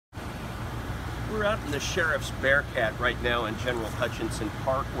We're out in the Sheriff's Bearcat right now in General Hutchinson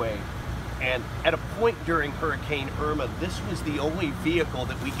Parkway, and at a point during Hurricane Irma, this was the only vehicle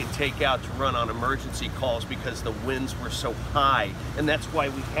that we could take out to run on emergency calls because the winds were so high, and that's why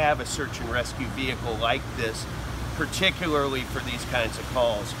we have a search and rescue vehicle like this, particularly for these kinds of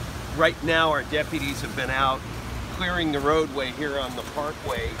calls. Right now our deputies have been out clearing the roadway here on the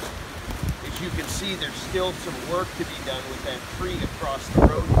parkway. As you can see, there's still some work to be done with that tree across the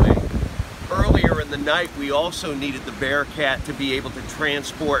roadway. Earlier in the night, we also needed the Bearcat to be able to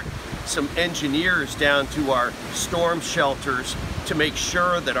transport some engineers down to our storm shelters to make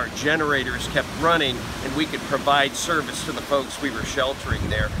sure that our generators kept running and we could provide service to the folks we were sheltering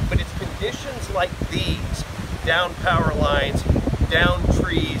there. But it's conditions like these, down power lines, down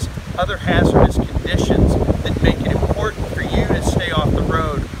trees, other hazardous conditions, that make it important for you to stay off the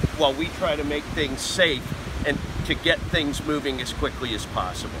road while we try to make things safe and to get things moving as quickly as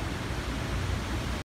possible.